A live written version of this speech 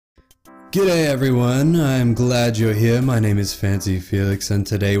G'day everyone, I'm glad you're here. My name is FancyFelix and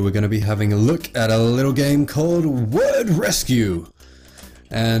today we're going to be having a look at a little game called Word Rescue.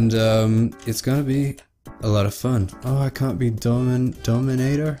 And it's going to be a lot of fun. Oh, I can't be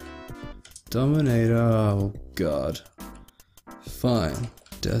Dominator? Dominator, oh god. Fine.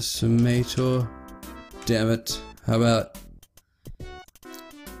 Decimator. Damn it. How about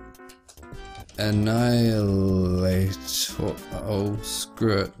Annihilator? Oh,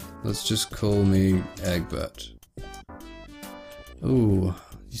 screw it. Let's just call me Egbert. Ooh,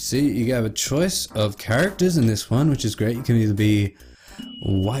 you see, you have a choice of characters in this one, which is great. You can either be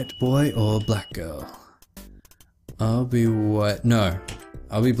white boy or black girl. I'll be white. No,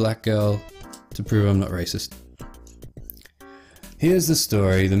 I'll be black girl to prove I'm not racist. Here's the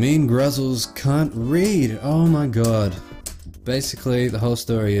story. The mean Gruzzles can't read. Oh my god. Basically, the whole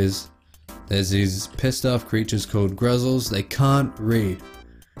story is there's these pissed off creatures called Gruzzles. They can't read.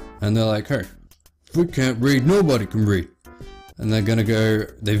 And they're like, hey, if we can't read, nobody can read. And they're gonna go,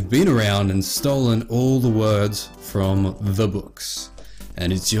 they've been around and stolen all the words from the books.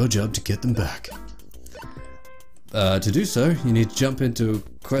 And it's your job to get them back. To do so, you need to jump into a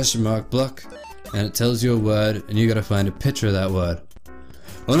question mark block, and it tells you a word, and you gotta find a picture of that word.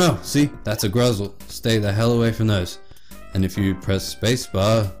 Oh no, see, that's a Gruzzle. Stay the hell away from those. And if you press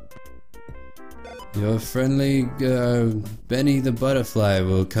spacebar, your friendly Benny the Butterfly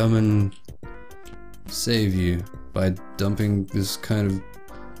will come and save you by dumping this kind of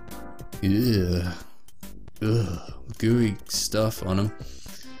gooey stuff on him.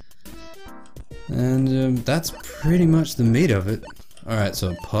 And that's pretty much the meat of it. Alright,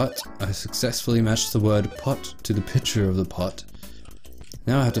 so pot. I successfully matched the word pot to the picture of the pot.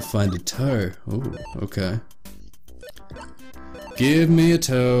 Now I have to find a toe. Ooh, okay. Give me a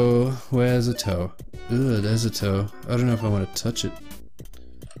toe. Where's a toe? Ugh, there's a toe. I don't know if I want to touch it.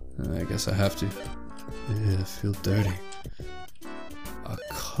 I guess I have to. Ugh, I feel dirty. A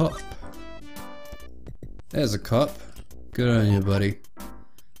cop. There's a cop. Good on you, buddy.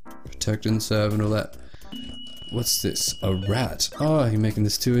 Protect and serve and all that. What's this? A rat. Oh, you're making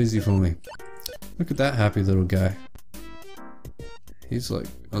this too easy for me. Look at that happy little guy. He's like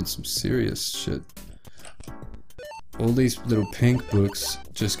on some serious shit. All these little pink books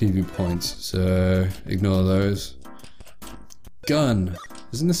just give you points, so ignore those. Gun.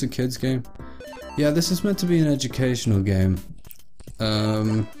 Isn't this a kid's game? Yeah, this is meant to be an educational game.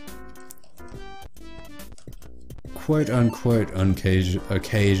 Quote unquote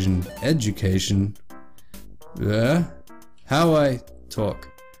occasion education. Yeah? How I talk.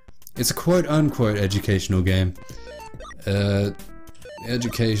 It's a quote unquote educational game.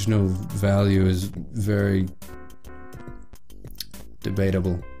 Educational value is very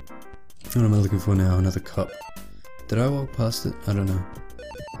debatable. What am I looking for now? Another cup. Did I walk past it? I don't know.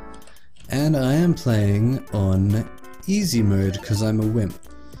 And I am playing on easy mode because I'm a wimp.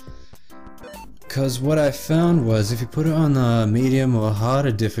 Because what I found was if you put it on the medium or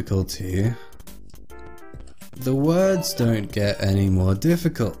harder difficulty, the words don't get any more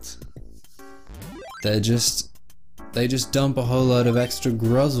difficult. They just dump a whole lot of extra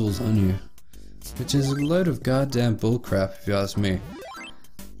Gruzzles on you. Which is a load of goddamn bullcrap if you ask me.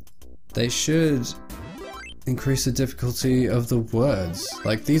 They should increase the difficulty of the words.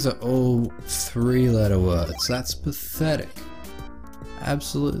 Like, these are all 3-letter words. That's pathetic.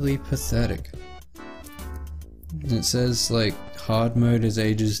 Absolutely pathetic. And it says, like, hard mode is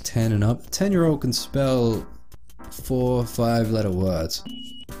ages 10 and up. A 10-year-old can spell 4 5-letter words.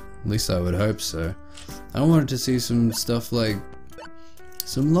 At least I would hope so. I wanted to see some stuff like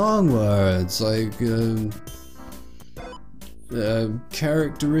some long words, like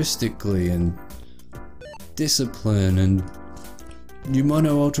characteristically and discipline and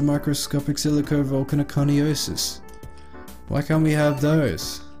pneumono-ultramicroscopic silico-volcanoconiosis. Why can't we have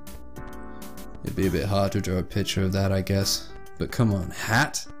those? It'd be a bit hard to draw a picture of that, I guess. But come on,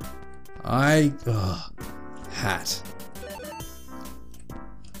 hat? Hat.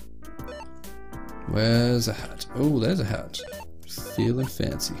 Where's a hat? Oh, there's a hat. Feeling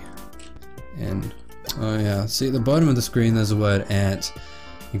fancy. And oh yeah, see at the bottom of the screen there's the word ant.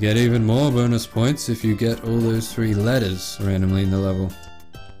 You get even more bonus points if you get all those 3 letters randomly in the level.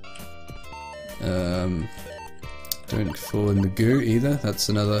 Don't fall in the goo either. That's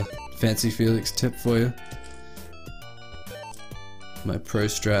another FancyFelix tip for you. My pro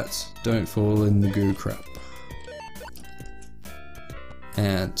strats, don't fall in the goo crap.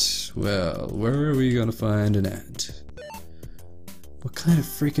 Ant. Well, where are we gonna find an ant? What kind of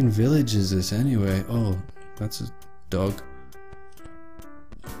freaking village is this anyway? Oh, that's a dog.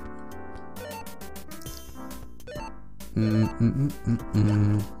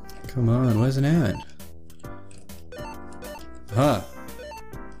 Come on, where's an ant? Huh.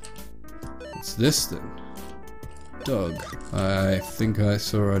 What's this then? Dog. I think I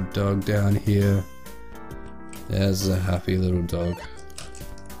saw a dog down here. There's a happy little dog.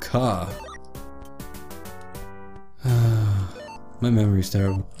 Car. My memory's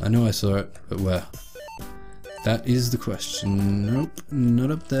terrible. I know I saw it, but where? That is the question. Nope,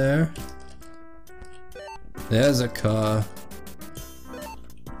 not up there. There's a car.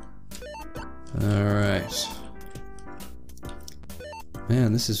 Alright.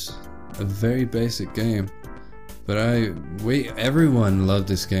 Man, this is a very basic game. But everyone loved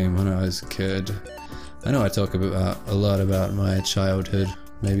this game when I was a kid. I know I talk about a lot about my childhood.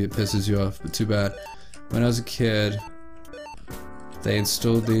 Maybe it pisses you off, but too bad. When I was a kid, they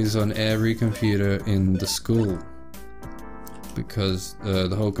installed these on every computer in the school. Because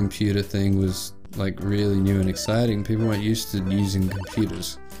the whole computer thing was like really new and exciting. People weren't used to using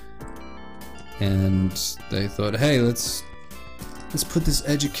computers. And they thought, hey, let's put this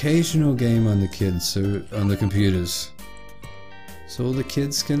educational game on the kids, so on the computers, so all the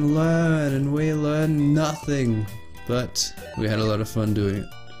kids can learn, and we learn nothing, but we had a lot of fun doing it.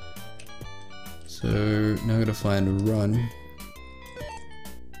 So now I gotta find a run.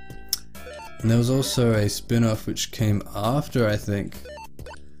 And there was also a spin-off which came after, I think.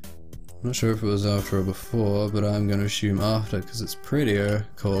 I'm not sure if it was after or before, but I'm gonna assume after because it's prettier,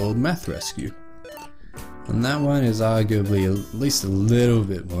 called Math Rescue. And that one is arguably at least a little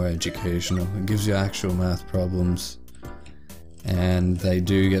bit more educational. It gives you actual math problems, and they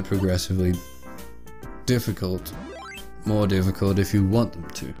do get progressively difficult, more difficult if you want them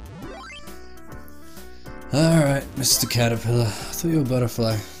to. Alright, Mr. Caterpillar. I thought you were a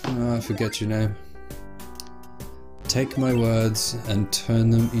butterfly. Oh, I forget your name. Take my words and turn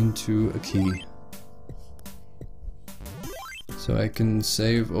them into a key. So I can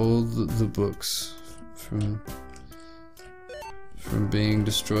save all the books from being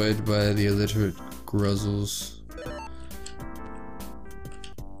destroyed by the illiterate gruzzles.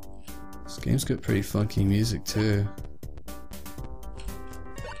 This game's got pretty funky music too.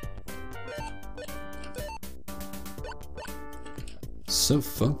 So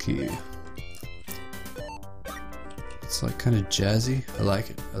funky. It's like kind of jazzy. I like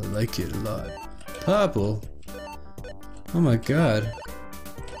it. I like it a lot. Purple? Oh my god.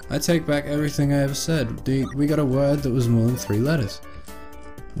 I take back everything I ever said. We got a word that was more than 3 letters.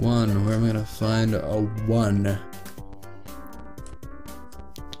 One. Where am I gonna find a 1?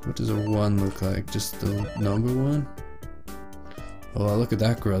 What does a 1 look like? Just the number 1? Oh, look at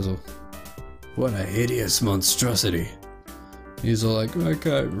that gruzzle. What a hideous monstrosity. He's all like, I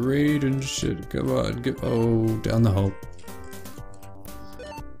can't read and shit. Come on, get down the hole.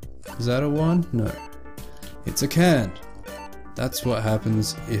 Is that a 1? No. It's a can. That's what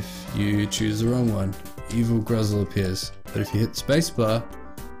happens if you choose the wrong one. Evil Gruzzle appears. But if you hit spacebar,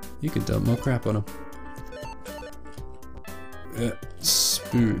 you can dump more crap on him.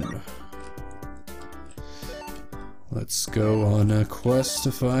 Spoon. Let's go on a quest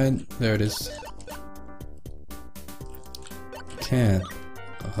to find... There it is. Can.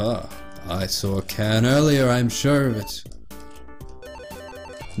 Aha. I saw a can earlier, I'm sure of it.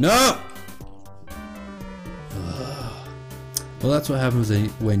 No! Well, that's what happens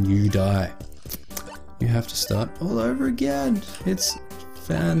when you die. You have to start all over again. It's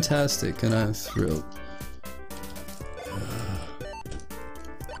fantastic, and I'm thrilled.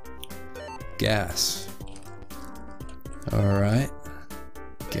 Gas. Alright.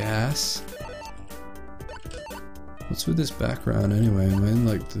 Gas. What's with this background anyway? Am I in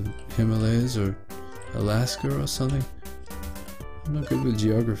like the Himalayas or Alaska or something? I'm not good with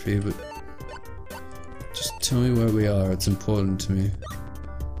geography, but just tell me where we are, it's important to me.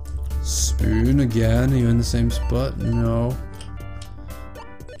 Spoon again, are you in the same spot? No.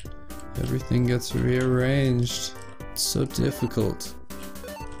 Everything gets rearranged. It's so difficult.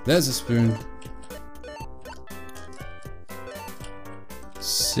 There's a spoon.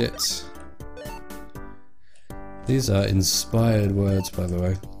 Sit. These are inspired words, by the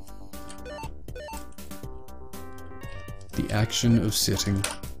way. The action of sitting.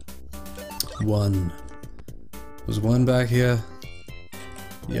 1. Was 1 back here?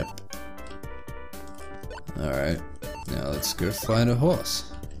 Yep. Alright, now let's go find a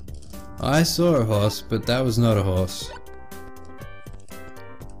horse. I saw a horse, but that was not a horse.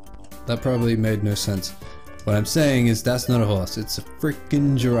 That probably made no sense. What I'm saying is that's not a horse, it's a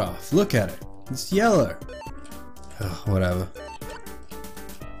freaking giraffe. Look at it, it's yellow. Ugh, whatever.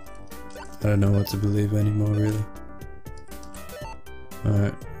 I don't know what to believe anymore, really.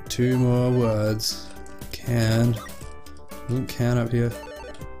 Alright, 2 more words. Can. Isn't can up here?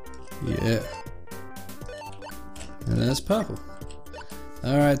 Yeah. And there's purple.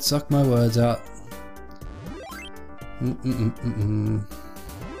 Alright, suck my words out.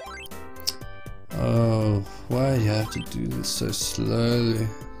 Oh, why do you have to do this so slowly?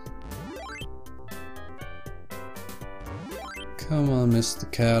 Come on,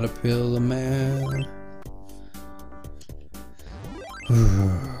 Mr. Caterpillar Man.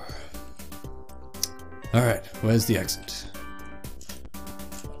 Alright, where's the exit?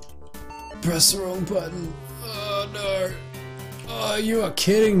 Press the wrong button. Oh no. Oh, you are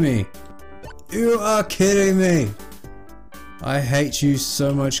kidding me. You are kidding me. I hate you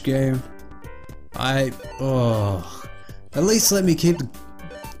so much, game. Oh. At least let me keep the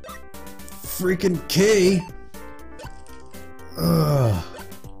freaking key. Ugh.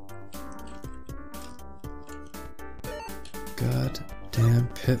 God damn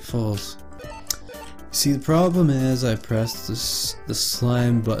pitfalls. See, the problem is I pressed the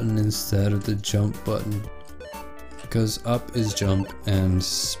slime button instead of the jump button. Because up is jump and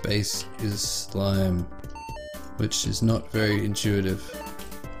space is slime. Which is not very intuitive.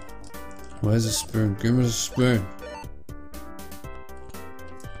 Where's the spoon? Give me the spoon.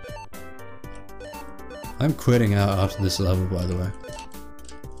 I'm quitting out after this level, by the way.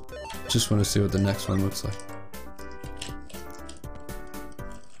 Just want to see what the next one looks like.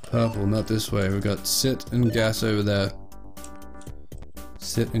 Purple, not this way. We got sit and gas over there.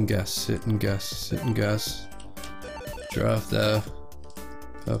 Sit and gas, sit and gas, sit and gas. Giraffe there.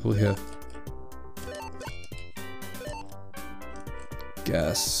 Purple here.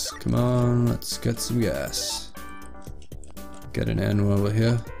 Gas. Come on, let's get some gas. Get an N while we're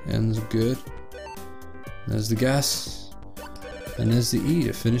here. N's good. There's the gas. And there's the E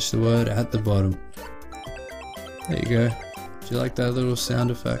to finish the word at the bottom. There you go. Do you like that little sound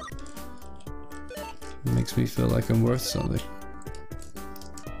effect? It makes me feel like I'm worth something.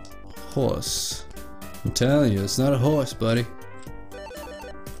 Horse. I'm telling you, it's not a horse, buddy.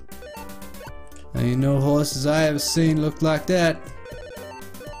 Ain't no horses I ever seen look like that.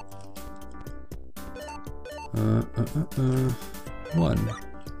 One.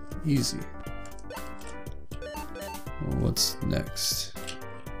 Easy. What's next?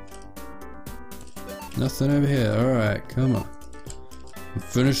 Nothing over here. Alright, come on. I'm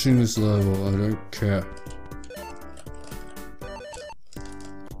finishing this level. I don't care.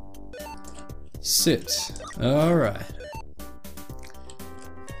 Sit. Alright.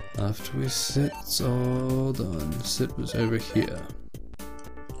 After we sit, it's all done. Sit was over here.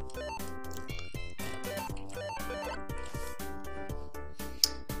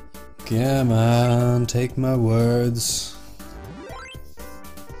 Come on, take my words.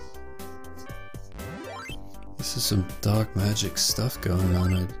 This is some dark magic stuff going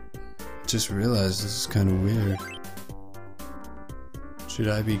on. I just realized this is kind of weird. Should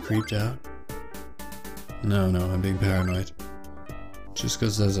I be creeped out? No, I'm being paranoid. Just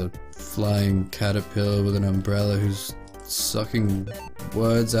because there's a flying caterpillar with an umbrella who's sucking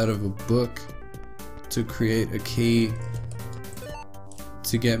words out of a book to create a key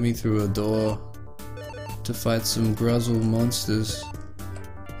to get me through a door to fight some Gruzzle monsters.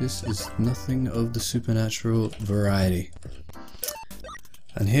 This is nothing of the supernatural variety.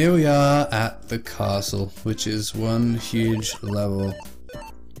 And here we are at the castle, which is one huge level.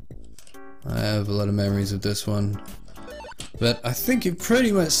 I have a lot of memories of this one, but I think you've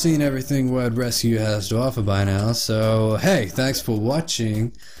pretty much seen everything Word Rescue has to offer by now, so hey, thanks for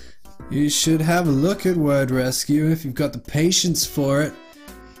watching. You should have a look at Word Rescue if you've got the patience for it.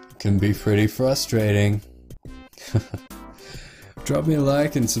 It can be pretty frustrating. Drop me a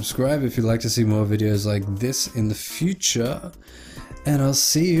like and subscribe if you'd like to see more videos like this in the future, and I'll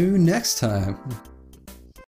see you next time.